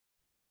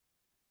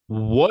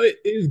What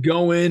is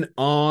going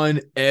on,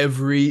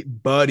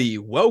 everybody?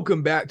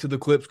 Welcome back to the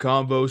Clips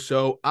Convo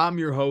Show. I'm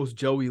your host,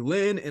 Joey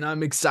Linn, and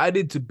I'm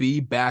excited to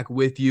be back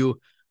with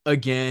you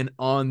again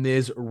on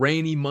this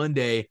rainy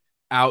Monday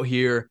out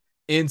here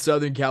in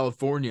Southern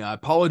California. I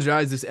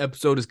apologize, this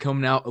episode is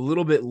coming out a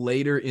little bit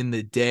later in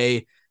the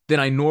day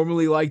than I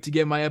normally like to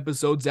get my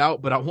episodes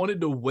out, but I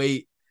wanted to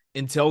wait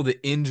until the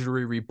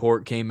injury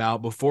report came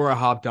out before I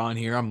hopped on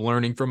here. I'm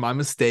learning from my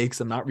mistakes.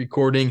 I'm not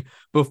recording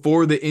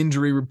before the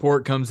injury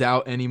report comes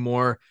out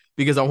anymore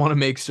because I want to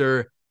make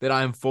sure that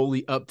I am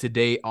fully up to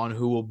date on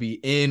who will be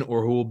in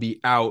or who will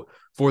be out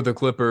for the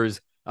Clippers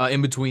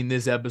in between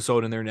this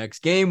episode and their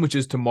next game, which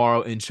is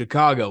tomorrow in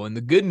Chicago. And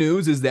the good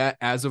news is that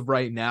as of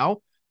right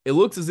now, it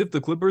looks as if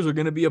the Clippers are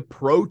going to be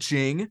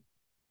approaching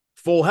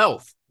full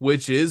health,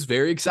 which is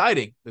very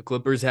exciting. The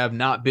Clippers have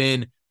not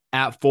been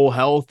at full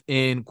health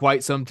in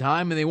quite some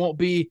time, and they won't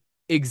be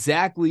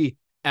exactly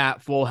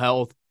at full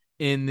health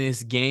in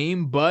this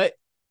game, but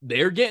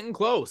they're getting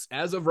close.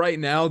 As of right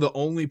now, the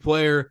only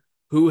player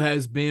who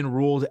has been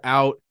ruled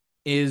out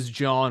is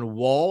John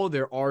Wall.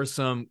 There are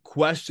some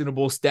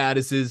questionable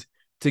statuses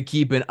to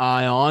keep an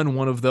eye on.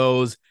 One of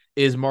those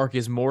is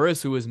Marcus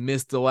Morris, who has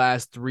missed the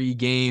last 3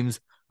 games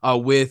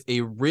with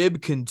a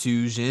rib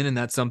contusion, and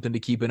that's something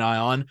to keep an eye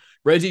on.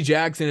 Reggie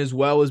Jackson as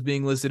well is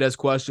being listed as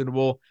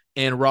questionable,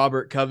 and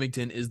Robert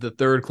Covington is the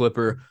third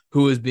Clipper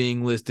who is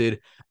being listed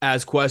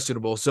as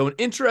questionable. So an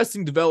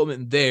interesting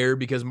development there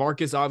because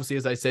Marcus, obviously,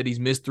 as I said, he's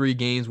missed 3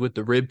 games with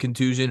the rib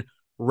contusion.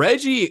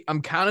 Reggie,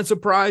 I'm kind of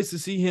surprised to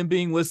see him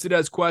being listed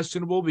as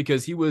questionable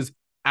because he was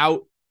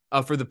out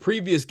for the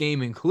previous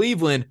game in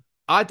Cleveland.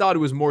 I thought it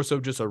was more so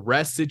just a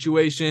rest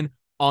situation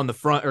on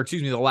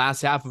the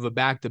last half of a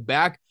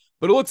back-to-back.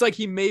 But it looks like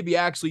he may be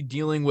actually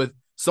dealing with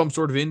some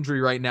sort of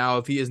injury right now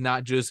if he is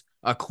not just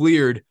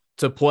cleared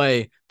to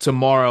play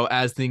tomorrow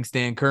as things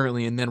stand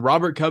currently. And then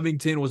Robert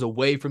Covington was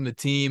away from the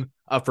team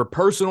for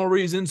personal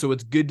reasons, so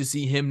it's good to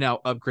see him now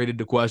upgraded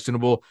to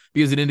questionable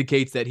because it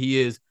indicates that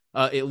he is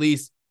at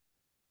least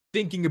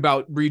thinking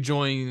about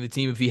rejoining the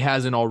team if he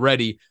hasn't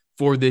already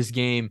for this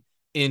game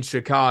in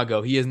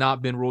Chicago. He has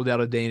not been ruled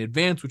out a day in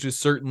advance, which is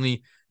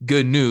certainly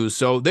good news.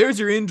 So there's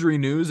your injury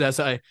news. As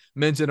I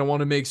mentioned, I want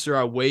to make sure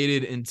I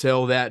waited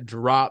until that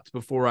dropped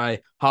before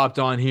I hopped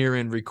on here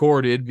and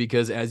recorded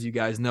because, as you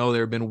guys know,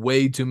 there have been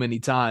way too many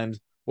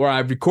times where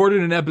I've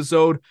recorded an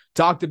episode,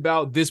 talked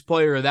about this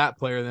player or that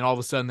player, and then all of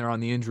a sudden they're on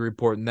the injury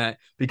report and that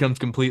becomes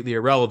completely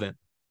irrelevant.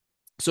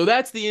 So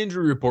that's the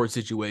injury report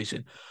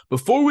situation.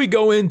 Before we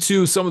go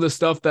into some of the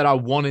stuff that I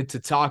wanted to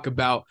talk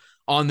about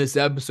on this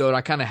episode,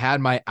 I kind of had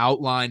my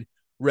outline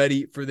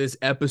ready for this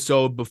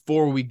episode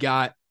before we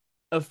got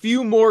a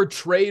few more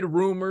trade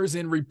rumors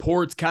and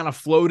reports kind of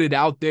floated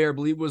out there. I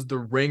believe it was The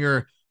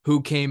Ringer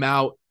who came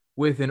out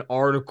with an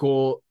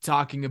article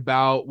talking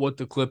about what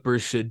the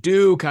Clippers should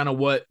do, kind of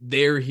what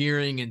they're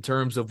hearing in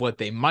terms of what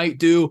they might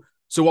do.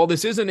 So while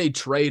this isn't a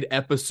trade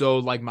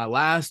episode like my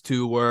last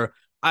two, where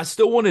I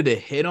still wanted to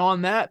hit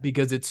on that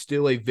because it's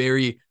still a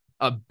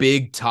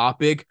big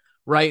topic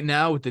right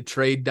now with the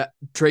trade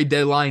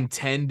deadline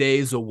 10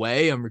 days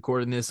away. I'm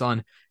recording this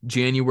on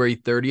January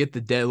 30th.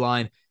 The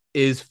deadline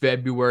is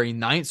February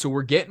 9th. So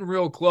we're getting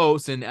real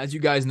close. And as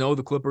you guys know,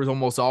 the Clippers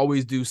almost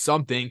always do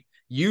something.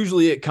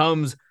 Usually it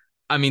comes,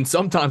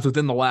 sometimes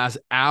within the last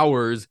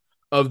hours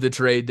of the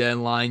trade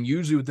deadline,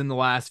 usually within the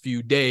last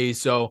few days.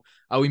 So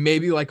we may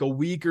be like a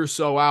week or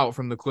so out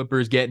from the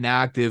Clippers getting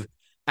active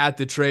at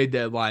the trade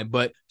deadline.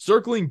 But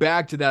circling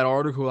back to that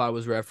article I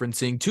was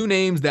referencing, 2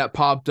 names that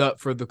popped up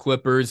for the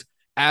Clippers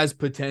as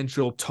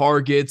potential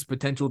targets,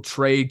 potential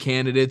trade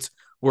candidates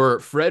were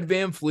Fred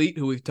VanVleet,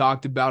 who we've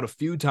talked about a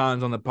few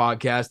times on the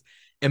podcast,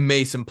 and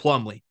Mason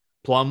Plumlee.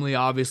 Plumlee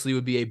obviously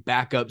would be a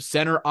backup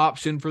center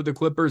option for the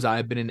Clippers. I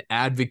have been an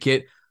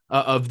advocate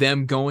of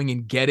them going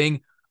and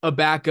getting a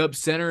backup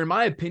center. In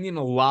my opinion,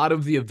 a lot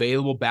of the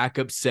available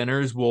backup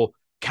centers will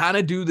kind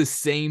of do the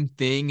same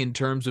thing in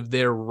terms of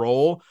their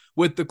role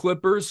with the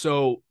Clippers.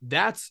 So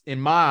that's, in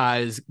my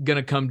eyes, going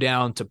to come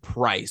down to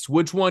price.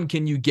 Which one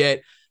can you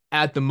get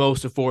at the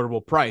most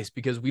affordable price?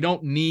 Because we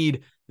don't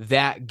need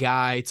that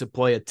guy to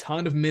play a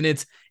ton of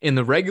minutes in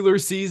the regular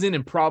season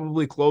and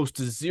probably close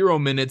to 0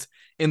 minutes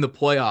in the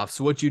playoffs.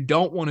 So what you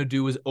don't want to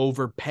do is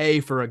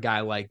overpay for a guy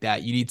like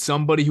that. You need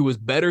somebody who is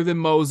better than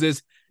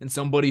Moses and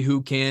somebody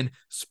who can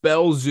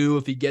spell Zoo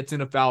if he gets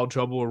into foul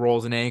trouble or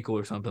rolls an ankle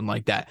or something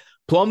like that.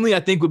 Plumlee, I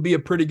think, would be a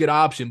pretty good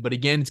option, but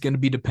again, it's going to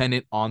be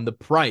dependent on the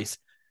price.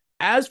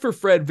 As for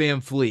Fred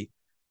VanVleet,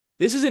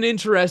 this is an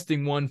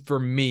interesting one for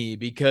me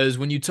because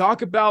when you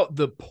talk about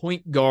the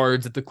point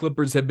guards that the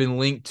Clippers have been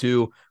linked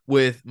to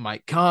with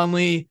Mike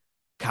Conley,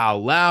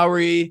 Kyle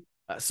Lowry,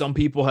 some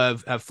people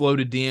have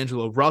floated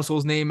D'Angelo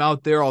Russell's name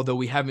out there, although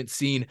we haven't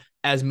seen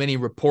as many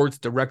reports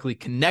directly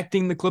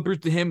connecting the Clippers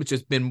to him. It's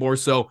just been more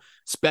so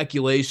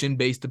speculation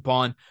based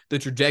upon the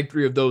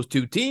trajectory of those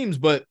 2 teams.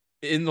 But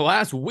in the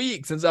last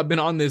week, since I've been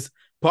on this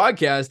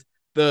podcast,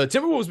 the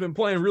Timberwolves have been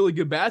playing really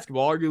good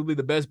basketball, arguably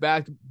the best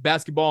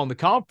basketball in the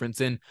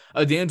conference, and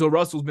D'Angelo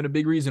Russell's been a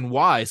big reason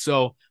why.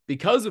 So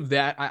because of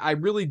that, I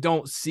really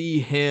don't see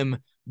him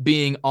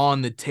being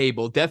on the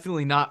table.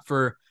 Definitely not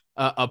for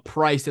a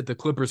price that the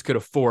Clippers could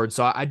afford.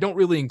 So I don't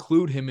really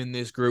include him in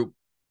this group.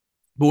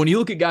 But when you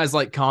look at guys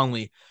like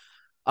Conley,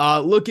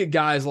 look at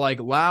guys like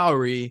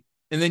Lowry,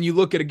 and then you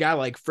look at a guy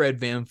like Fred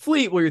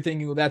VanVleet, where you're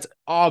thinking, well, that's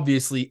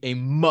obviously a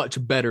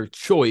much better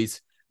choice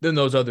than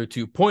those other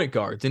 2 point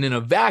guards. And in a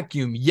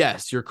vacuum,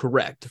 yes, you're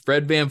correct.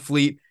 Fred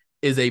VanVleet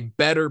is a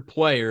better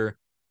player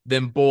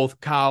than both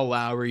Kyle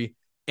Lowry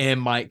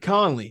and Mike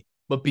Conley.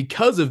 But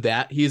because of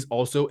that, he is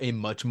also a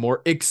much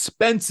more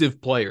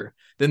expensive player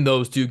than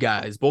those 2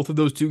 guys. Both of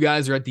those 2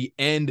 guys are at the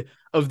end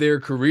of their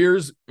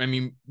careers. I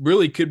mean,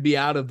 really could be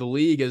out of the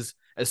league as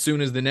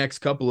soon as the next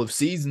couple of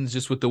seasons,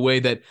 just with the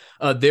way that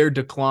their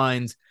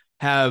declines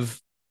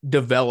have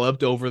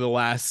developed over the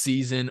last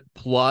season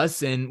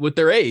plus, and with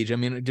their age. I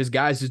mean,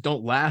 guys just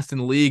don't last in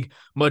the league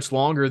much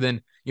longer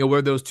than,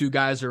 where those 2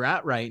 guys are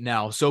at right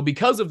now. So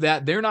because of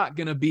that, they're not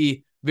going to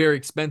be very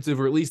expensive,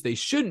 or at least they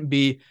shouldn't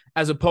be,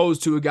 as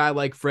opposed to a guy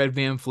like Fred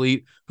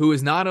VanVleet, who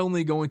is not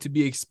only going to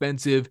be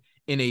expensive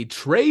in a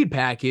trade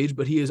package,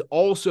 but he is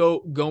also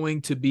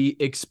going to be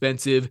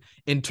expensive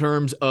in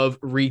terms of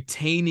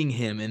retaining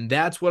him. And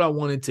that's what I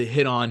wanted to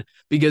hit on,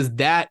 because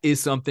that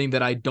is something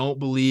that I don't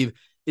believe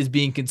is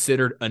being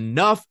considered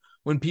enough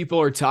when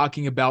people are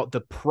talking about the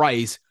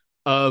price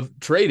of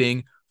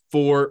trading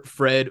for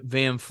Fred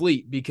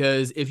VanVleet.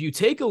 Because if you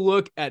take a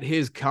look at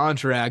his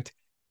contract,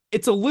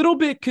 it's a little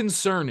bit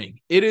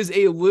concerning. It is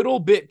a little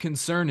bit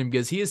concerning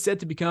because he is set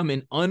to become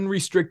an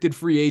unrestricted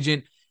free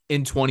agent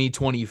in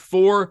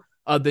 2024.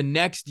 The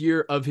next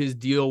year of his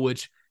deal,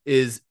 which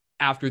is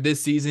after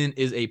this season,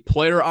 is a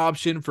player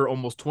option for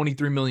almost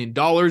 $23 million.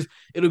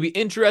 It'll be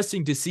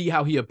interesting to see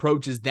how he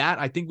approaches that.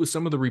 I think with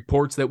some of the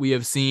reports that we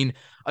have seen,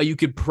 you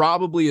could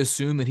probably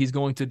assume that he's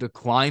going to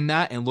decline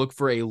that and look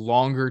for a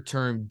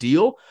longer-term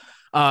deal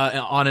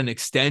on an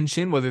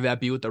extension, whether that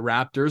be with the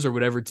Raptors or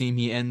whatever team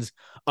he ends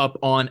up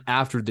on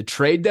after the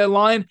trade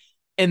deadline.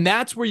 And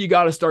that's where you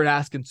got to start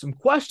asking some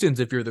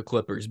questions if you're the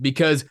Clippers,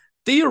 because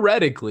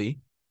theoretically,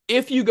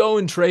 if you go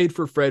and trade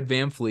for Fred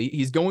VanVleet,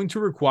 he's going to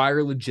require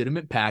a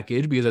legitimate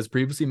package because, as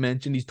previously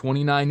mentioned, he's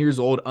 29 years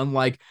old,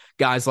 unlike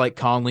guys like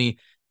Conley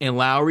and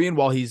Lowry. And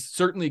while he's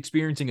certainly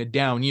experiencing a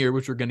down year,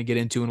 which we're going to get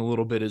into in a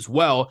little bit as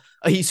well,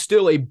 he's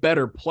still a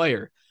better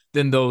player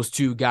than those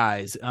 2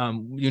 guys.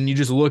 When you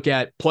just look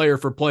at player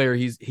for player,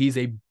 he's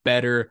a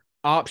better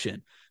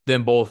option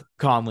than both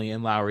Conley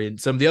and Lowry and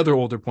some of the other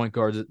older point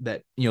guards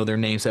that, their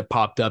names have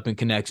popped up in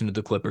connection to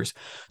the Clippers.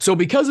 So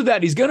because of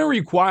that, he's going to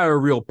require a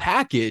real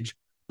package.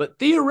 But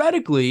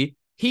theoretically,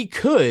 he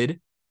could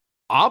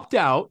opt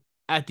out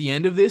at the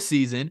end of this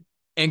season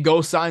and go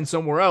sign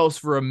somewhere else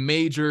for a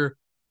major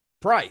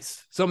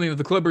price, something that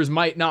the Clippers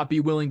might not be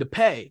willing to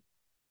pay.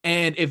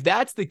 And if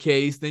that's the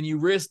case, then you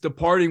risk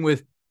departing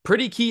with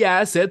pretty key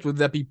assets, whether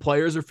that be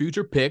players or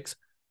future picks,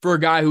 for a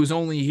guy who's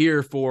only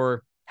here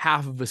for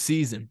half of a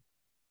season.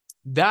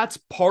 That's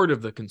part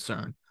of the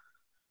concern.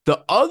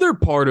 The other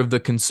part of the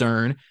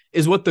concern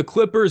is what the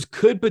Clippers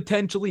could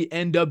potentially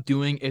end up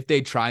doing if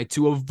they try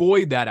to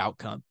avoid that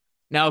outcome.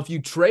 Now, if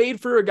you trade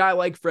for a guy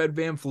like Fred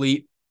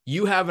VanVleet,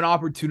 you have an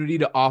opportunity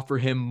to offer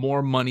him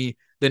more money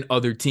than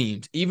other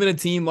teams. Even a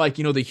team like,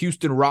 the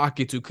Houston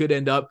Rockets, who could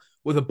end up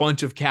with a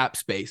bunch of cap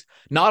space.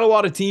 Not a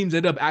lot of teams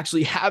end up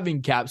actually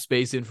having cap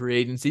space in free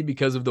agency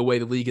because of the way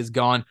the league has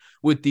gone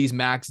with these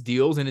max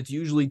deals, and it's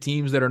usually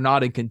teams that are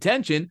not in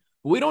contention.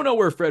 We don't know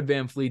where Fred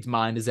VanVleet's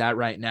mind is at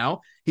right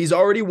now. He's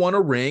already won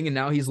a ring, and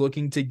now he's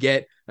looking to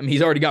get,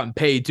 he's already gotten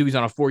paid too. He's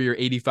on a 4-year,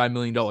 $85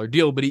 million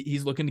deal, but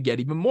he's looking to get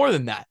even more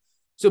than that.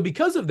 So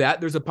because of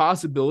that, there's a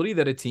possibility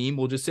that a team,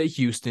 we'll just say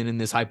Houston in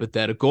this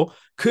hypothetical,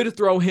 could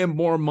throw him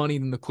more money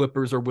than the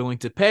Clippers are willing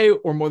to pay,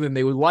 or more than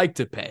they would like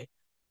to pay.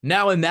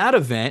 Now, in that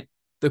event,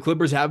 the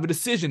Clippers have a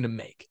decision to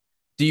make.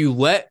 Do you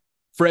let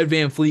Fred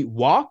VanVleet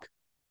walk?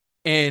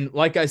 And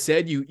like I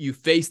said, you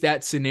face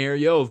that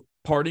scenario of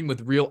parting with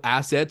real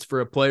assets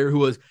for a player who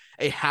was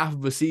a half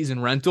of a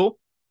season rental,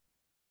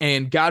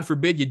 and God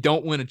forbid you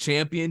don't win a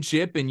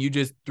championship and you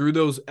just threw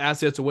those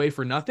assets away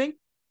for nothing,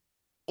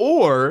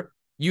 or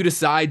you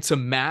decide to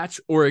match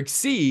or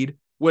exceed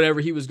whatever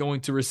he was going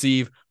to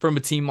receive from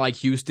a team like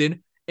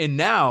Houston, and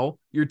now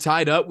you're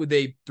tied up with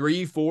a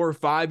 3, 4,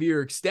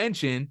 5-year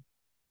extension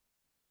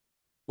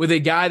with a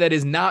guy that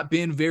has not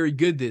been very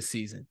good this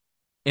season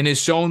and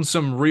has shown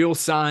some real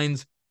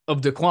signs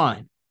of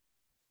decline.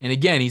 And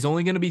again, he's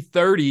only going to be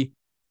 30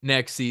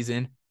 next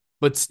season,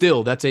 but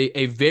still, that's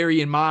a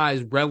very, in my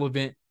eyes,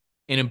 relevant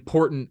and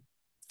important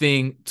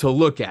thing to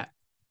look at.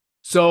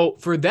 So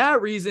for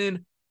that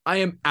reason, I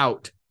am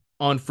out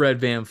on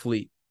Fred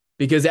VanVleet,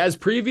 because as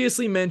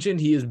previously mentioned,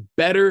 he is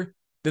better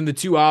than the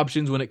 2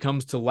 options when it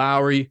comes to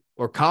Lowry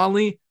or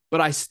Conley, but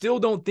I still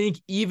don't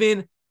think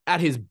even at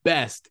his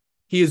best,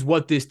 he is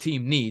what this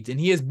team needs. And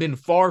he has been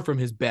far from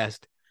his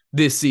best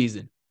this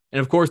season. And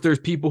of course, there's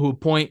people who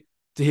point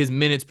to his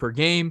minutes per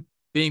game.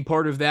 being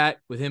part of that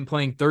with him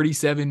playing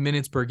 37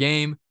 minutes per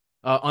game.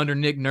 Under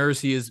Nick Nurse,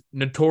 he is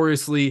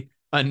notoriously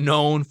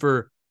known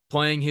for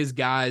playing his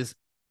guys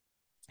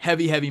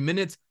heavy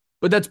minutes,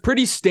 but that's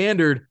pretty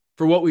standard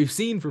for what we've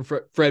seen from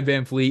Fred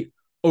VanVleet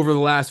over the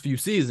last few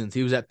seasons.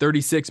 He was at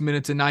 36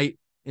 minutes a night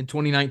in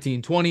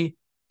 2019-20,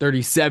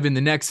 37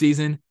 the next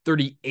season,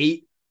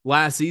 38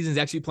 last season. He's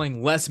actually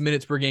playing less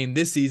minutes per game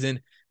this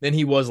season than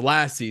he was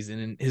last season,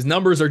 and his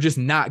numbers are just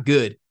not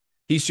good.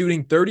 He's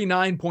shooting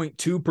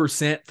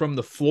 39.2% from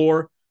the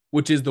floor,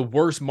 which is the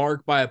worst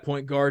mark by a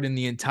point guard in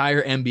the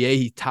entire NBA.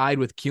 He's tied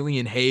with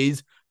Killian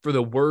Hayes for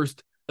the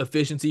worst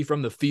efficiency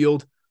from the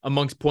field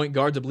amongst point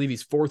guards. I believe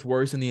he's fourth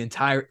worst in the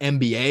entire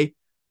NBA,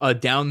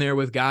 down there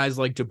with guys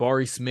like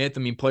Jabari Smith.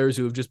 I mean, players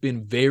who have just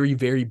been very,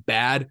 very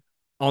bad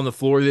on the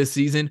floor this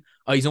season.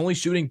 He's only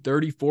shooting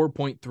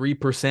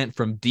 34.3%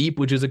 from deep,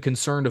 which is a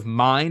concern of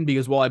mine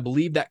because while I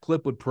believe that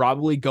clip would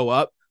probably go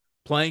up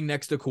playing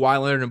next to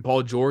Kawhi Leonard and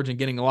Paul George and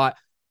getting a lot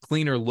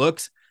cleaner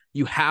looks,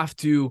 you have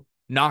to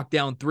knock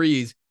down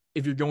threes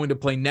if you're going to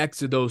play next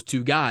to those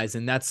two guys.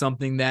 And that's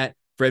something that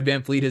Fred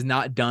VanVleet has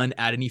not done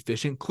at an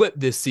efficient clip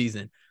this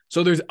season.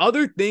 So there's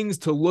other things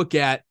to look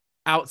at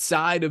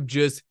outside of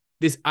just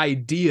this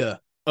idea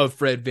of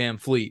Fred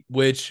VanVleet,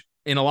 which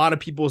in a lot of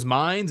people's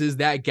minds is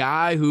that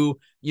guy who,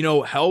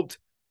 helped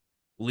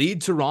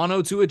lead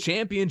Toronto to a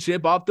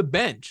championship off the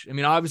bench. I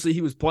mean, obviously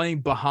he was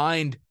playing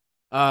behind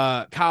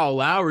Kyle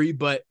Lowry,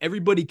 but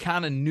everybody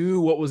kind of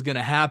knew what was going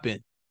to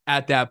happen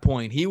at that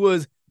point. He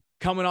was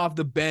coming off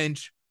the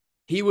bench.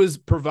 He was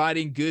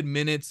providing good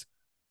minutes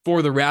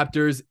for the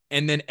Raptors.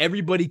 And then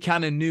everybody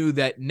kind of knew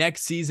that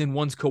next season,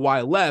 once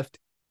Kawhi left,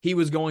 he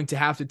was going to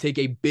have to take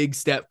a big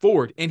step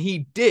forward. And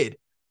he did.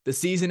 The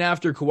season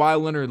after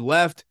Kawhi Leonard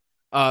left,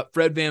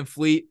 Fred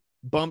VanVleet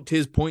bumped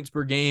his points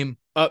per game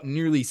up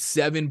nearly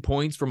 7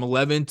 points from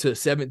 11 to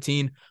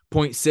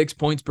 17.6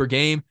 points per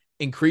game,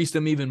 increased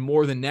them even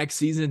more the next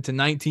season to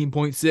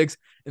 19.6,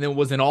 and then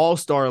was an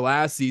all-star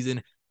last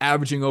season,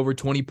 averaging over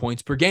 20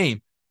 points per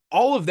game.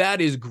 All of that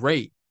is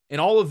great.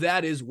 And all of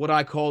that is what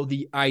I call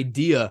the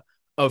idea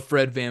of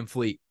Fred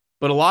VanVleet.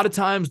 But a lot of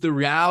times the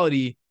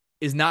reality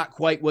is not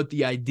quite what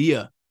the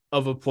idea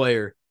of a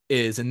player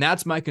is. And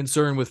that's my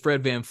concern with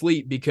Fred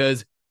VanVleet,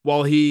 because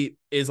while he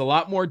is a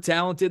lot more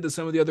talented than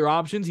some of the other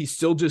options, he's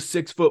still just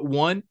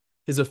 6'1".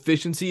 His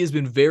efficiency has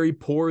been very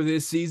poor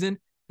this season.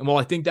 And while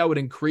I think that would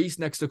increase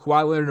next to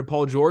Kawhi Leonard and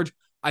Paul George,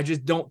 I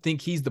just don't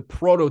think he's the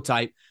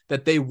prototype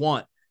that they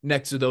want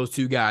next to those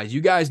two guys.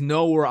 You guys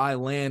know where I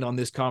land on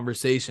this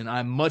conversation.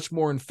 I'm much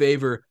more in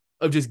favor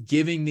of just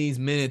giving these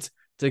minutes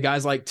to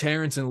guys like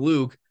Terrence and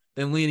Luke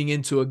than leaning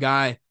into a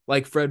guy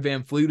like Fred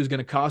VanVleet who's going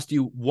to cost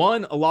you,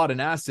 one, a lot in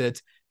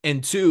assets,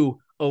 and two,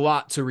 a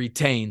lot to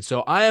retain.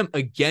 So I am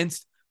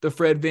against the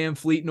Fred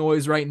VanVleet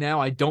noise right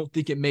now. I don't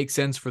think it makes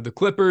sense for the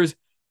Clippers,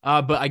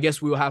 but I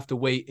guess we will have to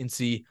wait and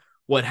see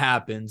what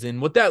happens.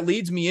 And what that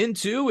leads me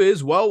into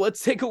is, well,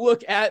 let's take a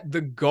look at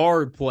the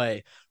guard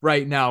play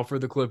right now for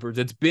the Clippers.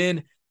 It's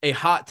been a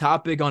hot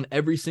topic on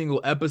every single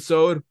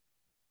episode.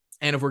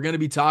 And if we're going to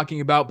be talking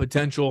about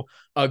potential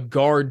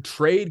guard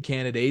trade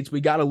candidates,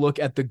 we got to look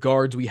at the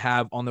guards we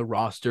have on the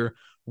roster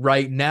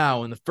right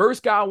now. And the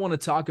first guy I want to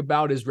talk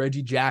about is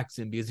Reggie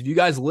Jackson, because if you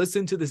guys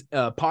listen to this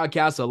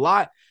podcast a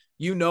lot,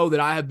 you know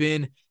that I have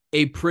been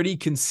a pretty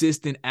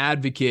consistent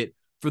advocate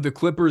for the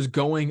Clippers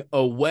going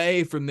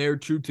away from their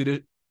two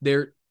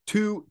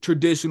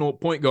traditional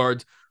point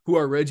guards, who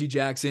are Reggie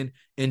Jackson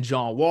and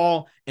John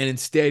Wall, and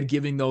instead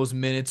giving those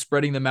minutes,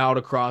 spreading them out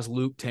across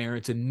Luke,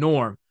 Terrence, and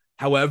Norm.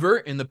 However,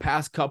 in the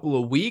past couple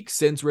of weeks,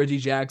 since Reggie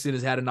Jackson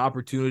has had an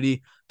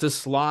opportunity to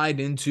slide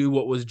into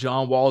what was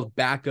John Wall's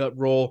backup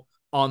role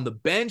on the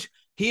bench,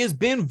 he has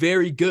been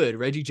very good.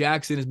 Reggie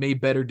Jackson has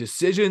made better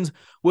decisions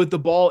with the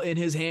ball in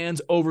his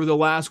hands over the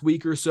last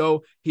week or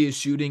so. He is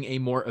shooting a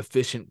more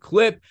efficient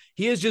clip.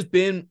 He has just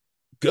been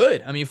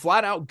good. I mean,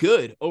 flat out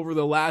good over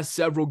the last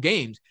several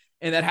games.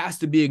 And that has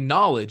to be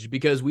acknowledged,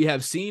 because we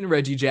have seen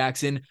Reggie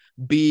Jackson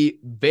be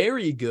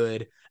very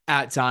good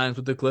at times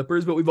with the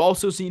Clippers, but we've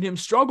also seen him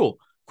struggle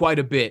quite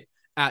a bit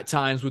at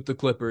times with the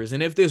Clippers.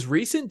 And if this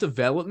recent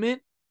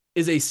development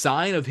is a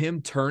sign of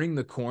him turning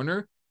the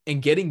corner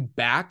and getting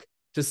back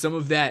to some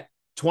of that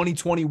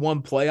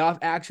 2021 playoff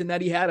action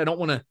that he had, I don't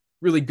want to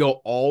really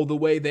go all the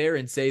way there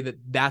and say that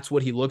that's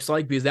what he looks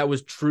like, because that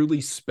was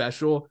truly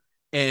special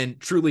and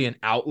truly an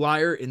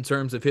outlier in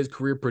terms of his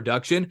career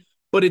production.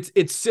 But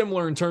it's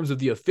similar in terms of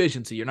the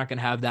efficiency. You're not going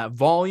to have that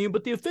volume,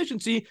 but the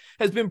efficiency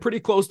has been pretty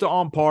close to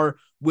on par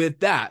with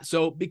that.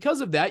 So because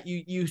of that,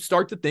 you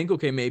start to think,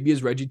 okay, maybe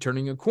is Reggie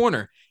turning a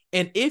corner?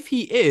 And if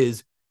he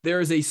is, there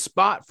is a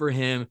spot for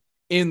him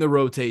in the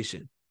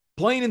rotation.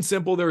 Plain and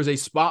simple, there is a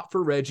spot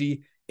for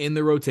Reggie in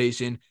the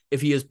rotation if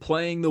he is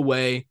playing the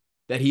way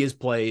that he has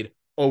played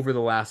over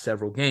the last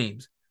several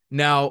games.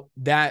 Now,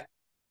 that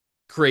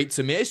creates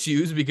some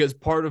issues, because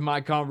part of my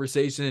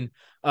conversation,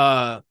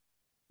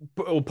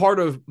 part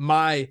of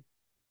my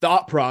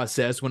thought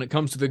process when it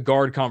comes to the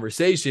guard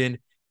conversation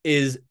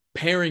is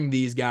pairing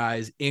these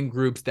guys in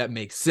groups that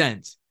make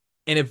sense.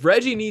 And if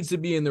Reggie needs to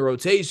be in the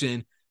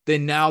rotation,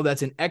 then now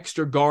that's an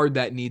extra guard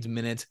that needs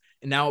minutes.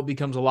 And now it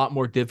becomes a lot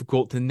more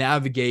difficult to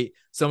navigate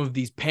some of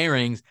these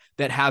pairings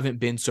that haven't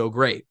been so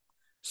great.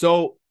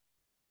 So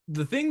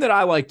the thing that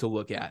I like to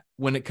look at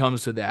when it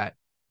comes to that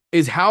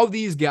is how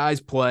these guys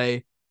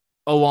play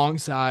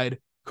alongside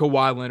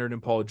Kawhi Leonard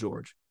and Paul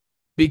George,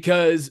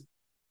 because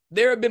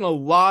there have been a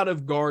lot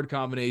of guard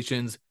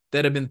combinations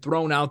that have been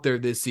thrown out there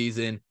this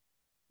season.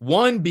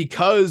 One,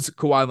 because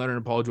Kawhi Leonard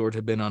and Paul George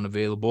have been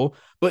unavailable,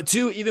 but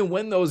two, even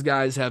when those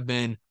guys have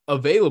been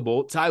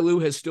available, Ty Lue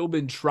has still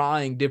been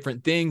trying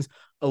different things,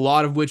 a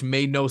lot of which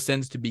made no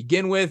sense to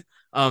begin with,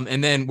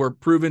 and then were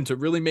proven to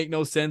really make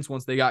no sense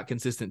once they got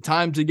consistent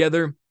time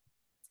together.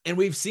 And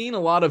we've seen a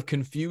lot of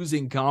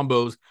confusing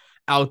combos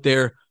out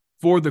there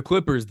for the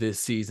Clippers this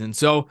season.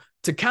 So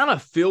to kind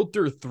of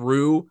filter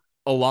through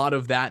a lot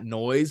of that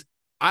noise,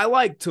 I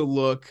like to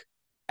look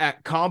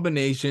at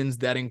combinations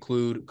that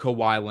include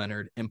Kawhi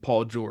Leonard and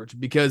Paul George,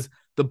 because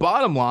the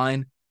bottom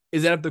line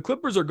is that if the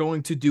Clippers are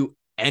going to do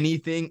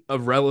anything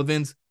of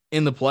relevance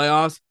in the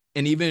playoffs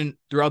and even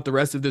throughout the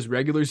rest of this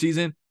regular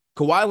season,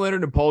 Kawhi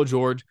Leonard and Paul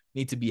George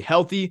need to be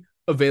healthy,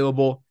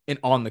 available, and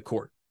on the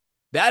court.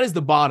 That is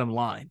the bottom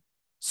line.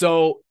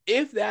 So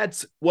if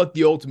that's what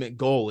the ultimate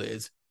goal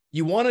is,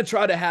 you want to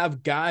try to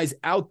have guys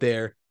out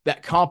there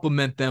that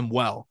complement them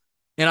well.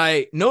 And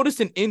I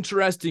noticed an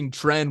interesting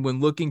trend when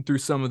looking through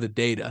some of the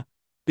data,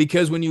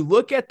 because when you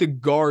look at the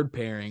guard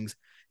pairings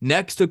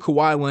next to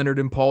Kawhi Leonard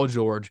and Paul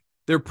George,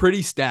 they're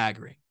pretty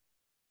staggering.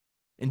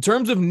 In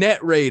terms of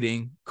net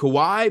rating,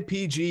 Kawhi,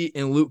 PG,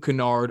 and Luke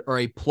Kennard are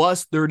a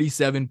plus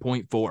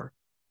 37.4.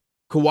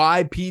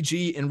 Kawhi,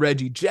 PG, and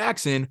Reggie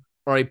Jackson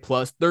are a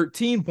plus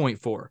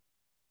 13.4.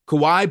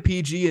 Kawhi,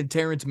 PG, and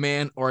Terrence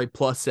Mann are a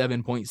plus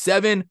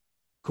 7.7.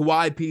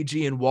 Kawhi,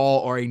 PG, and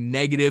Wall are a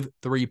negative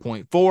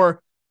 3.4.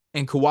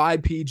 And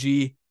Kawhi,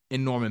 PG,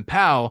 and Norman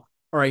Powell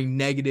are a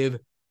negative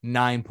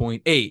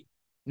 9.8.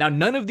 Now,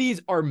 none of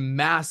these are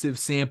massive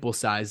sample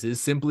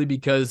sizes simply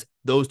because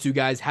those two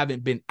guys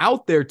haven't been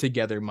out there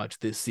together much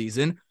this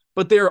season,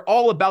 but they're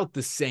all about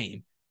the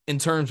same in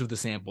terms of the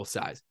sample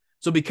size.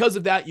 So because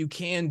of that, you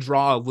can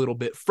draw a little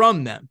bit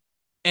from them.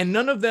 And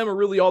none of them are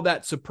really all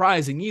that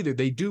surprising either.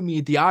 They do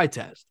meet the eye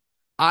test.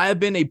 I have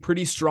been a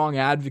pretty strong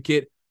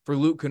advocate for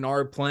Luke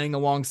Kennard playing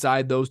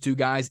alongside those two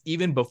guys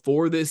even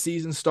before this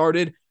season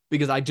started,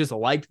 because I just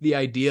liked the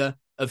idea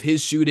of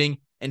his shooting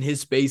and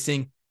his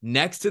spacing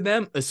next to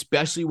them,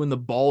 especially when the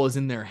ball is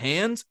in their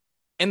hands.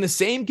 And the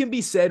same can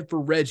be said for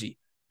Reggie,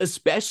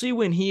 especially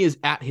when he is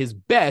at his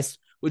best,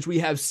 which we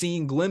have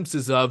seen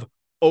glimpses of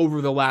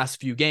over the last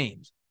few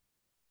games.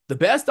 The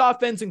best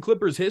offense in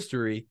Clippers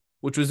history,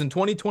 which was in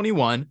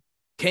 2021,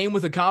 came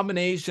with a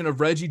combination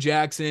of Reggie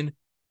Jackson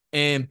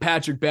and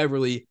Patrick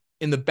Beverley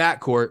in the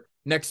backcourt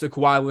next to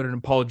Kawhi Leonard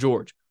and Paul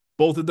George.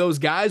 Both of those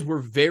guys were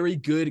very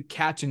good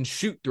catch and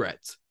shoot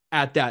threats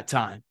at that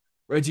time.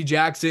 Reggie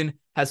Jackson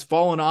has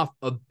fallen off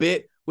a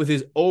bit with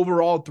his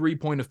overall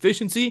three-point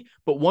efficiency,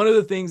 but one of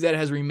the things that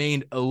has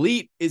remained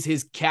elite is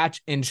his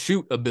catch and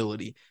shoot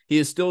ability. He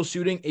is still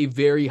shooting a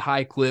very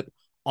high clip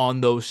on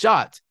those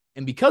shots.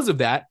 And because of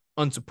that,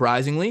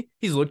 unsurprisingly,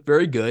 he's looked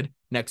very good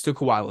next to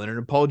Kawhi Leonard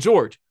and Paul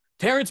George.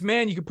 Terrence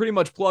Mann, you can pretty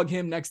much plug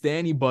him next to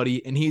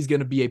anybody, and he's going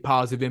to be a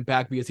positive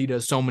impact because he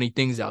does so many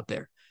things out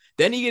there.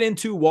 Then you get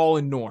into Wall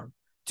and Norm,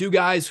 two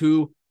guys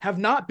who have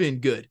not been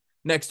good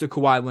next to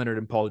Kawhi Leonard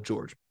and Paul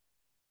George.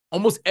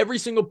 Almost every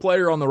single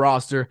player on the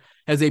roster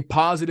has a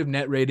positive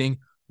net rating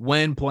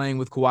when playing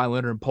with Kawhi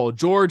Leonard and Paul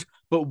George,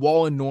 but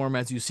Wall and Norm,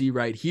 as you see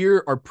right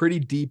here, are pretty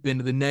deep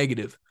into the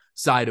negative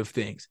side of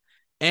things.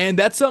 And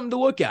that's something to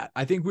look at.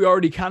 I think we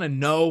already kind of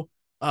know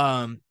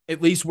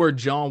at least where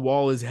John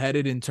Wall is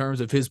headed in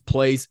terms of his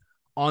place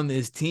on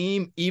this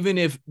team. Even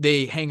if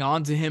they hang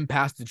on to him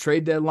past the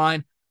trade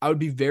deadline, I would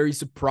be very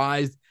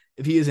surprised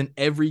if he is an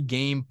every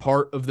game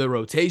part of the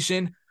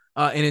rotation.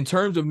 And in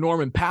terms of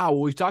Norman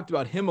Powell, we've talked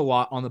about him a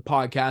lot on the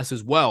podcast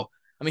as well.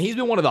 I mean, he's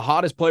been one of the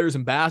hottest players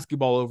in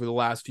basketball over the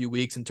last few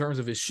weeks in terms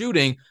of his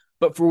shooting,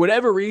 but for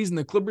whatever reason,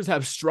 the Clippers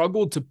have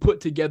struggled to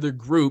put together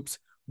groups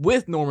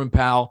with Norman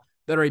Powell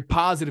that are a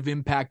positive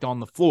impact on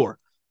the floor.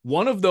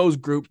 One of those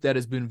groups that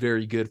has been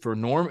very good for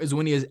Norm is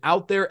when he is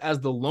out there as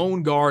the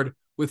lone guard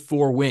with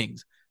four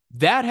wings.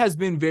 That has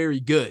been very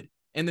good,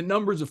 and the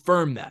numbers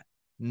affirm that.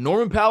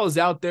 Norman Powell is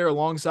out there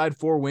alongside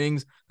four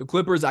wings. The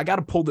Clippers, I got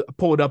to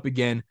pull it up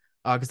again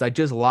because I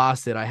just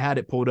lost it. I had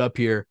it pulled up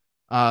here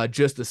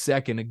just a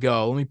second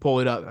ago. Let me pull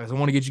it up. I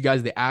want to get you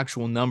guys the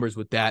actual numbers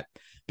with that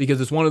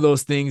because it's one of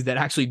those things that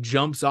actually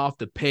jumps off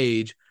the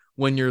page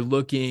when you're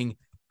looking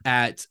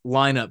at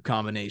lineup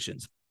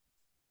combinations.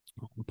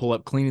 I'll pull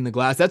up Cleaning the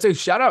Glass. That's a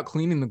shout out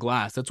Cleaning the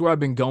Glass. That's where I've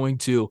been going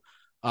to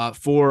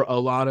for a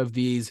lot of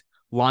these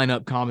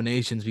lineup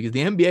combinations because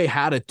the NBA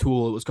had a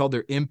tool. It was called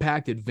their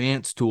Impact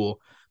Advanced tool,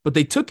 but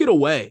they took it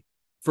away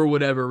for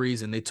whatever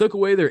reason. They took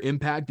away their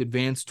Impact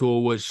Advanced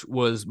tool, which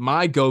was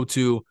my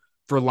go-to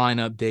for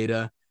lineup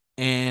data.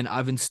 And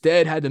I've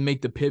instead had to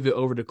make the pivot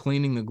over to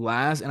Cleaning the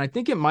Glass. And I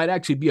think it might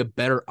actually be a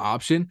better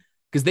option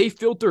because they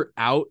filter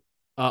out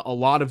a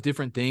lot of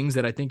different things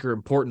that I think are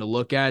important to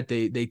look at.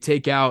 They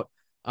take out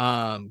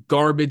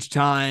garbage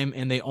time,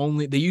 and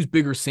they use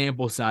bigger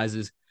sample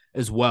sizes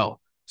as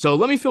well. So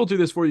let me filter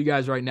this for you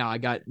guys right now. I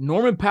got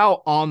Norman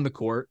Powell on the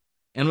court,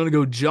 and I'm going to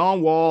go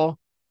John Wall,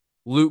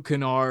 Luke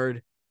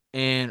Kennard,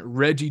 and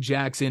Reggie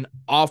Jackson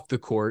off the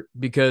court,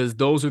 because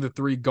those are the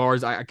three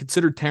guards. I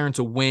consider Terrence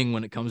a wing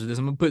when it comes to this.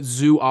 I'm going to put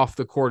Zoo off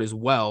the court as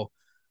well,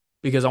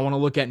 because I want to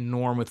look at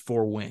Norm with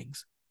 4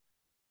 wings.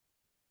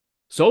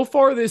 So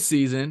far this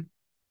season,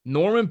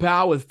 Norman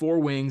Powell with 4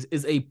 wings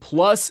is a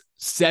plus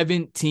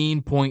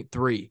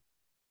 17.3.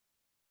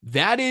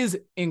 That is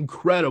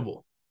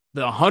incredible.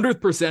 The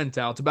 100th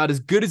percentile. It's about as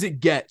good as it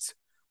gets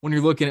when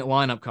you're looking at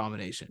lineup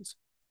combinations.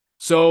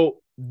 So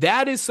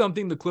that is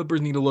something the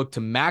Clippers need to look to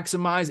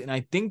maximize, and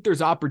I think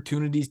there's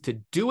opportunities to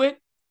do it,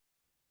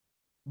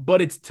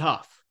 but it's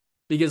tough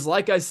because,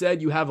 like I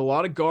said, you have a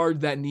lot of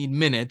guards that need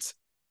minutes,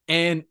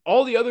 and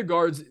all the other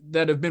guards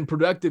that have been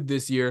productive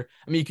this year.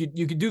 I mean,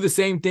 you could do the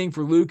same thing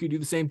for Luke, you do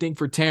the same thing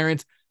for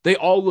Terrence. They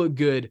all look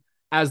good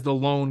as the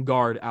lone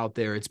guard out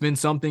there. It's been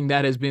something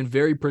that has been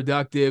very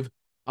productive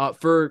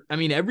for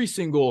every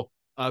single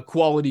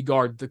quality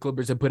guard the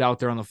Clippers have put out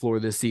there on the floor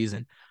this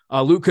season.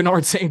 Luke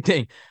Kennard, same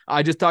thing.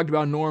 I just talked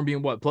about Norm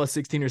being plus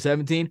 16 or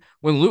 17.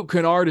 When Luke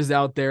Kennard is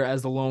out there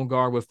as the lone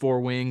guard with 4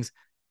 wings,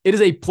 it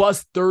is a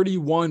plus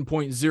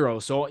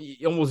 31.0. So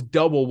almost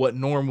double what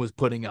Norm was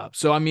putting up.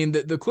 So,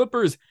 the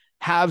Clippers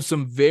have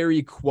some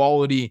very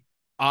quality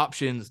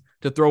options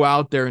to throw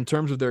out there in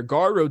terms of their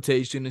guard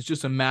rotation. It's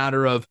just a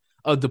matter of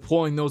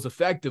deploying those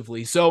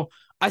effectively. So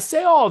I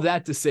say all of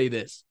that to say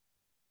this.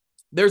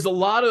 There's a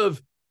lot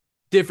of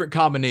different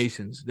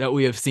combinations that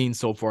we have seen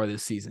so far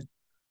this season,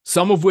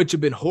 some of which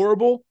have been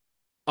horrible,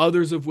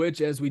 others of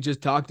which, as we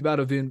just talked about,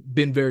 have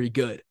been very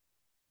good.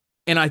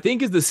 And I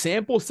think as the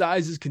sample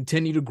sizes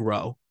continue to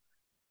grow,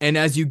 and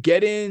as you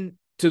get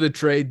into the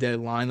trade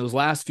deadline, those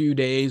last few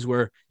days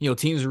where,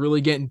 teams are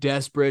really getting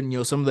desperate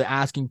and, some of the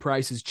asking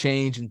prices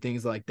change and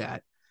things like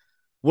that,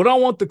 what I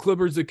want the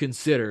Clippers to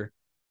consider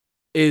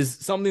is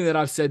something that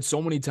I've said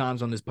so many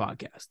times on this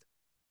podcast.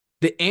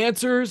 The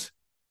answers,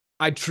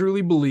 I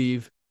truly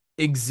believe,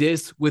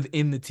 exist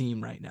within the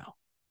team right now.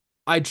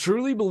 I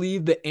truly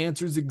believe the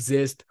answers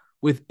exist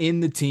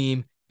within the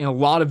team, and a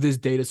lot of this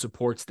data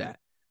supports that,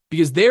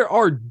 because there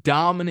are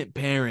dominant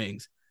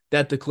pairings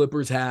that the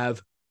Clippers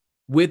have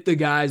with the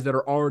guys that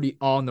are already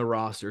on the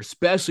roster,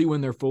 especially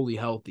when they're fully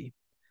healthy.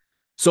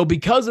 So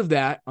because of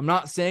that, I'm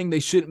not saying they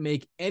shouldn't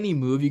make any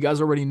move. You guys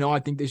already know I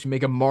think they should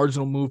make a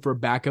marginal move for a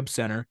backup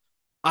center.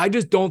 I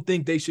just don't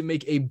think they should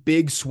make a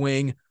big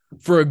swing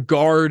for a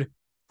guard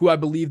who I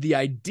believe the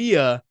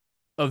idea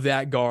of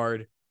that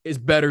guard is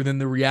better than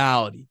the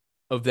reality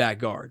of that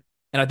guard.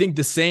 And I think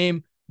the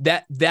same,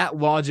 that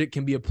logic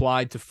can be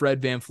applied to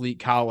Fred VanVleet,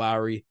 Kyle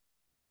Lowry,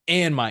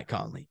 and Mike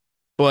Conley.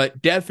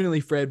 But definitely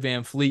Fred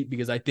VanVleet,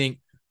 because I think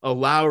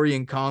Lowry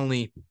and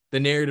Conley, the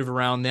narrative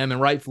around them, and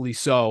rightfully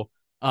so,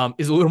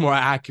 is a little more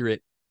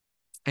accurate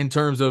in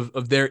terms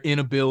of their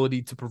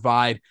inability to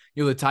provide,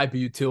 the type of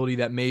utility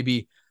that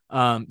maybe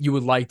you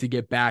would like to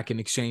get back in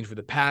exchange for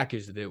the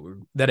package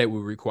that it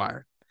would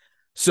require.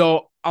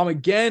 So I'm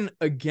again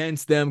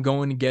against them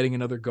going and getting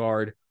another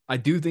guard. I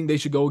do think they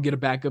should go get a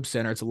backup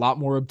center. It's a lot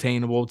more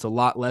obtainable. It's a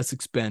lot less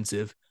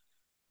expensive.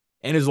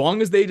 And as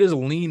long as they just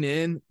lean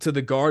in to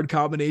the guard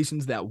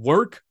combinations that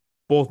work,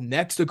 both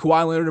next to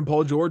Kawhi Leonard and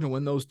Paul George, and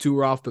when those two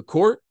are off the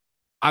court,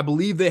 I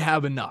believe they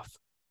have enough.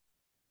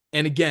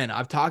 And again,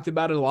 I've talked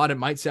about it a lot. It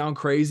might sound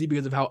crazy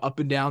because of how up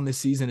and down this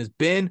season has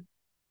been,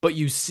 but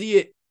you see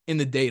it in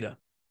the data.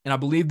 And I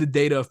believe the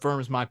data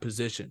affirms my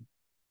position.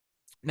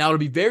 Now, it'll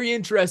be very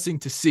interesting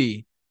to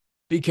see,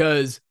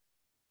 because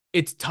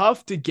it's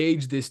tough to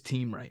gauge this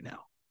team right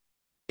now.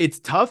 It's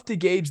tough to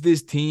gauge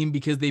this team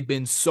because they've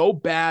been so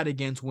bad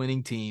against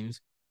winning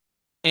teams,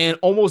 and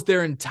almost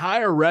their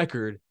entire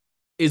record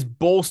is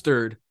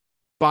bolstered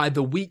by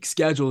the weak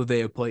schedule that they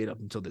have played up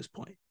until this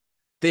point.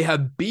 They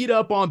have beat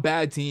up on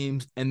bad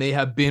teams, and they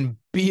have been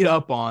beat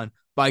up on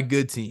by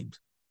good teams.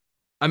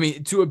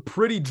 To a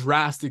pretty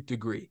drastic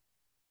degree.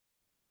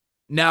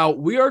 Now,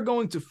 we are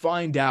going to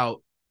find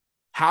out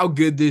how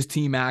good this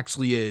team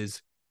actually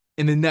is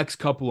in the next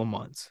couple of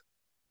months.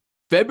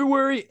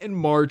 February and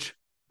March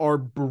are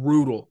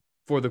brutal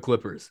for the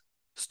Clippers.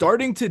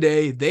 Starting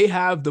today, they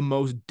have the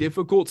most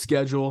difficult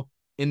schedule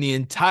in the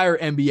entire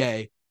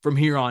NBA from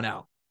here on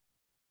out.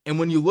 And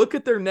when you look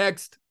at their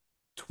next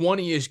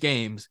 20-ish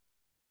games,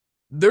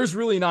 there's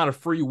really not a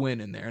free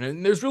win in there.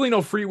 And there's really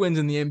no free wins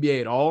in the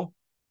NBA at all.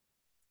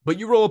 But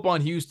you roll up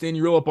on Houston,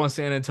 you roll up on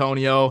San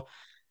Antonio,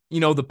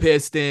 the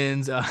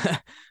Pistons,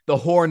 the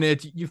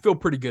Hornets, you feel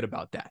pretty good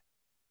about that.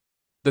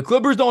 The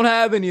Clippers don't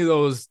have any of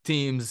those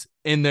teams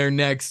in their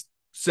next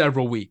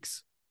several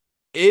weeks.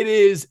 It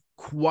is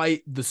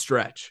quite the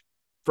stretch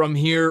from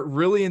here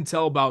really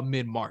until about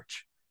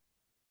mid-March.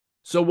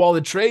 So while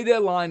the trade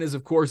deadline is,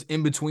 of course,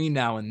 in between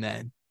now and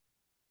then,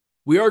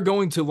 we are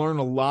going to learn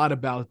a lot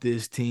about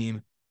this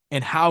team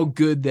and how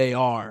good they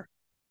are,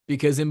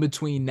 because in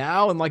between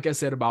now and, like I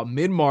said, about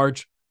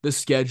mid-March, the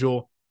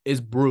schedule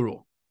is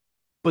brutal.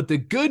 But the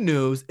good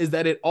news is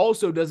that it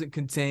also doesn't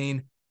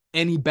contain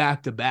any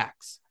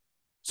back-to-backs.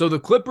 So the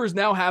Clippers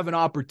now have an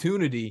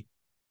opportunity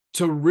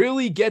to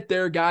really get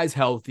their guys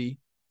healthy,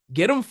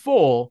 get them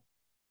full,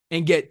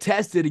 and get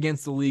tested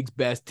against the league's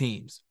best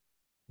teams.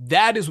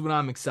 That is what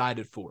I'm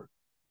excited for,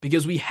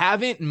 because we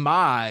haven't, in my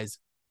eyes,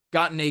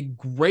 gotten a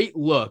great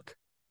look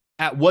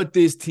at what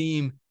this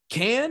team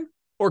can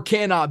or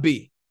cannot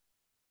be.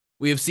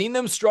 We have seen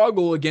them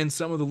struggle against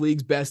some of the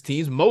league's best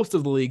teams, most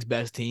of the league's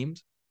best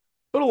teams,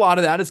 but a lot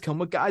of that has come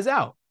with guys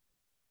out.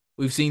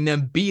 We've seen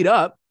them beat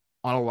up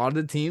on a lot of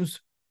the teams,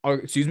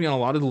 on a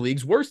lot of the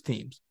league's worst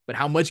teams. But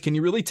how much can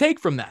you really take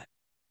from that?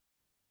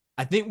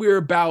 I think we're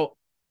about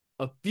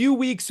a few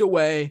weeks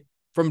away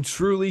from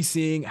truly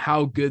seeing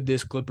how good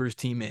this Clippers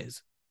team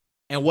is.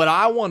 And what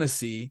I want to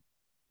see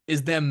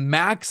is them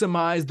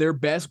maximize their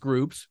best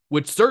groups,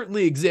 which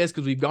certainly exist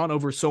because we've gone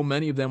over so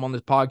many of them on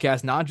this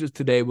podcast, not just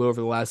today, but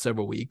over the last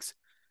several weeks,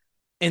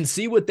 and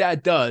see what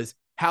that does,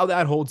 how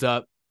that holds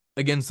up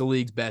against the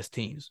league's best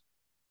teams.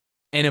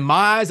 And in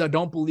my eyes, I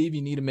don't believe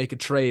you need to make a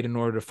trade in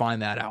order to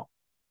find that out.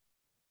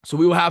 So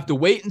we will have to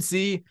wait and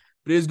see,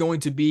 but it is going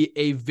to be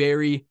a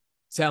very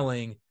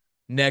telling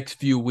next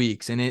few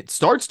weeks. And it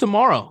starts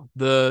tomorrow.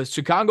 The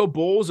Chicago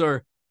Bulls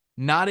are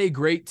not a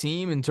great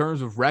team in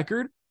terms of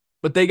record,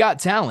 but they got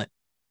talent.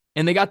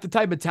 And they got the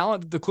type of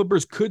talent that the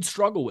Clippers could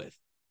struggle with.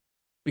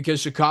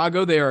 Because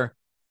Chicago, they are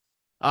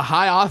a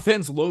high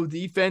offense, low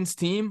defense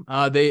team.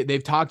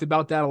 They've talked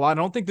about that a lot.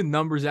 I don't think the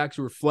numbers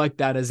actually reflect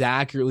that as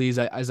accurately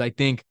as I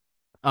think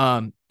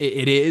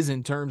it is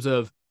in terms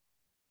of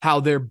how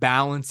their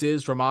balance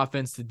is from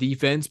offense to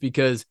defense.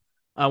 Because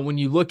when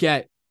you look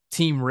at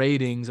team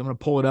ratings, I'm going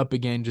to pull it up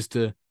again just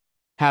to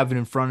have it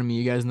in front of me.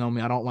 You guys know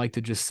me. I don't like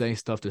to just say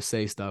stuff to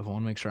say stuff. I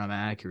want to make sure I'm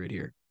accurate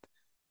here.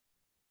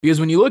 Because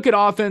when you look at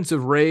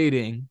offensive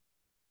rating,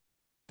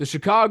 the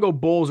Chicago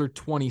Bulls are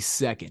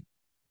 22nd.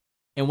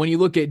 And when you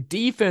look at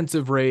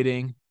defensive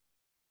rating,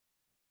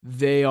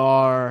 they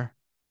are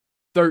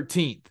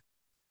 13th.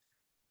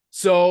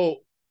 So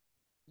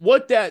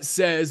what that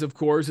says, of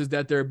course, is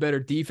that they're a better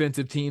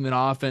defensive team than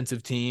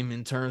offensive team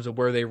in terms of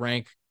where they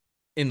rank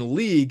in the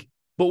league.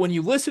 But when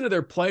you listen to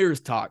their players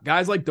talk,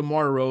 guys like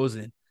DeMar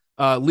DeRozan,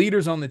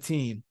 leaders on the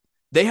team,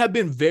 they have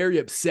been very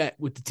upset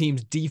with the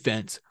team's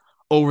defense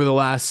over the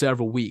last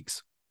several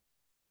weeks.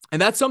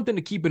 And that's something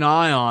to keep an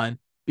eye on,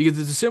 because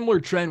it's a similar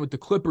trend with the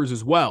Clippers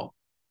as well,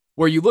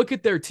 where you look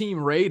at their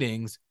team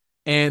ratings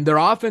and their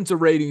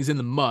offensive rating is in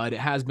the mud. It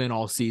has been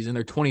all season.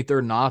 They're 23rd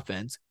in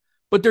offense,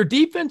 but their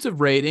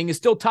defensive rating is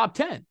still top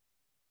 10.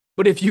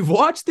 But if you've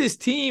watched this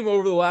team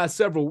over the last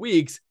several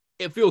weeks,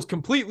 it feels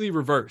completely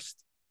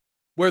reversed,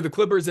 where the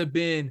Clippers have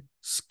been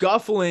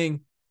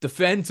scuffling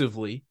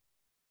defensively,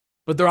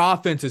 but their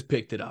offense has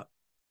picked it up.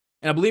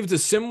 And I believe it's a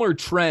similar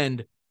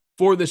trend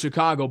for the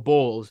Chicago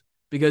Bulls,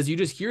 because you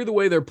just hear the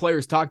way their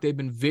players talk. They've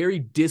been very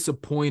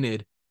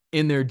disappointed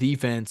in their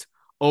defense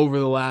over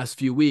the last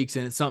few weeks,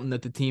 and it's something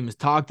that the team has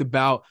talked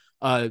about.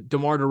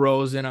 DeMar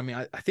DeRozan, I mean,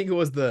 I think it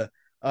was the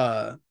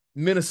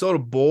Minnesota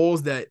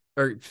Bulls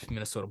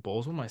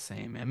what am I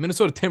saying, man?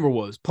 Minnesota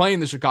Timberwolves playing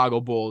the Chicago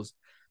Bulls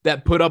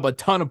that put up a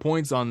ton of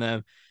points on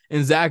them.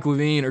 And Zach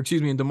LaVine,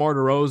 and DeMar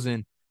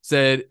DeRozan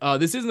said,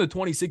 this isn't the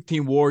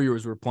 2016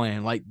 Warriors we're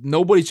playing. Like,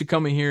 nobody should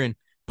come in here and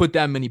put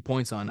that many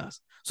points on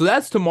us. So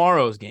that's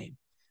tomorrow's game.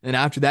 And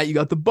after that, you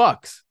got the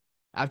Bucks.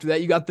 After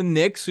that, you got the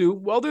Knicks, they're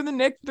the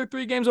Knicks. They're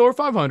 3 games over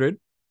 500.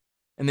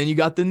 And then you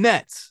got the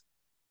Nets.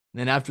 And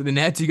then after the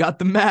Nets, you got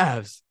the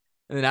Mavs.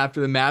 And then after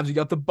the Mavs, you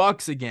got the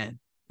Bucks again.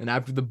 And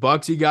after the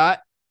Bucks, you got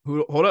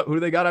who do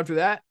they got after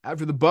that?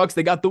 After the Bucks,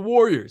 they got the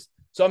Warriors.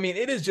 So, I mean,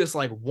 it is just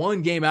like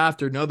one game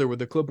after another where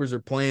the Clippers are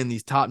playing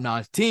these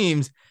top-notch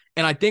teams.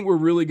 And I think we're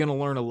really going to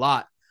learn a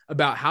lot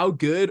about how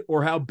good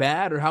or how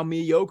bad or how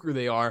mediocre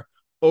they are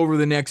over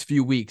the next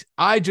few weeks.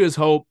 I just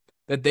hope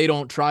that they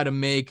don't try to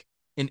make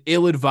an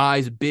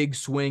ill-advised big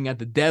swing at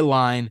the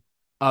deadline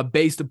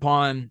based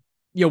upon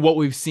what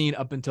we've seen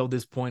up until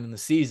this point in the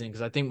season.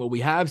 Because I think what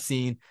we have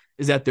seen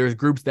is that there's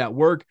groups that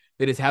work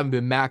that just haven't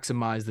been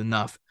maximized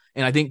enough.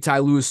 And I think Ty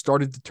Lue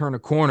started to turn a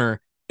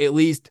corner, at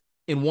least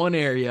in one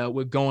area,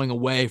 with going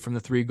away from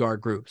the 3-guard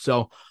group.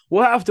 So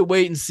we'll have to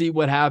wait and see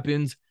what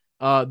happens.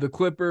 The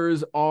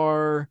Clippers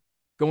are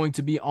going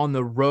to be on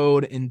the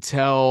road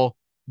until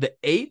the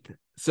 8th.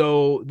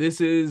 So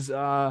this is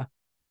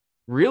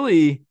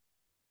really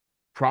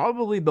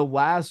probably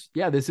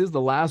this is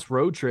the last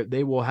road trip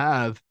they will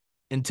have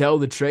until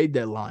the trade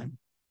deadline.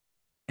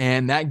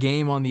 And that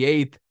game on the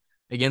 8th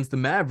against the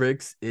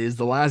Mavericks is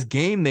the last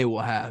game they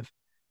will have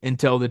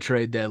until the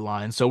trade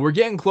deadline. So we're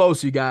getting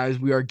close, you guys.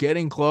 We are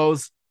getting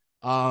close.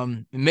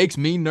 It makes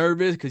me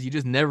nervous because you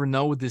just never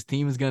know what this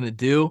team is going to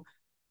do.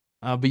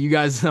 But you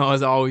guys know,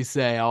 as I always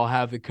say, I'll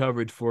have the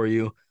coverage for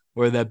you,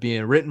 whether that be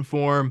in written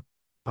form,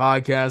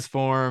 podcast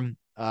form,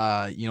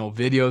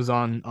 videos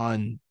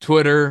on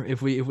Twitter.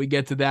 If we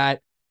get to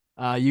that,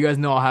 you guys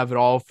know I'll have it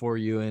all for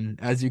you. And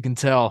as you can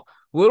tell,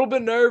 a little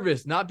bit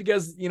nervous, not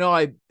because,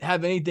 I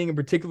have anything in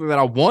particular that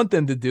I want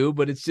them to do,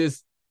 but it's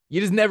just,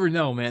 you just never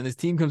know, man. This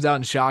team comes out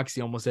and shocks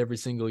you almost every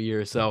single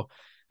year. So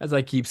as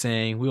I keep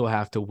saying, we will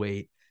have to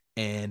wait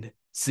and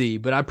see.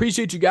 But I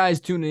appreciate you guys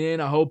tuning in.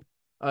 I hope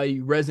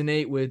you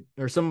resonate with,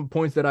 or some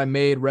points that I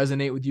made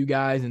resonate with you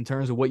guys in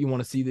terms of what you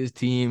want to see this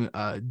team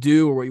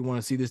do, or what you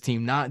want to see this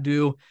team not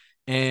do.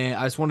 And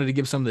I just wanted to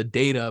give some of the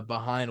data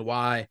behind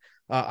why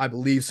I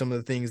believe some of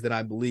the things that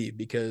I believe,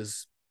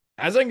 because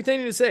as I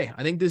continue to say,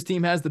 I think this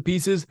team has the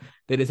pieces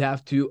that just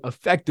have to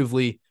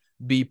effectively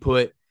be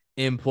put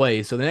in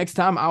place. So the next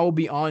time I will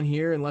be on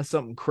here, unless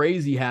something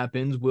crazy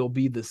happens, will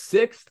be the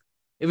 6th.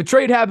 If a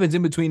trade happens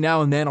in between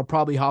now and then, I'll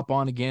probably hop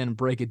on again and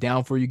break it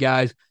down for you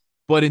guys.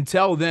 But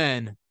until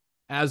then,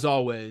 as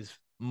always,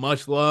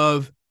 much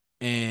love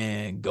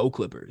and go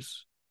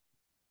Clippers.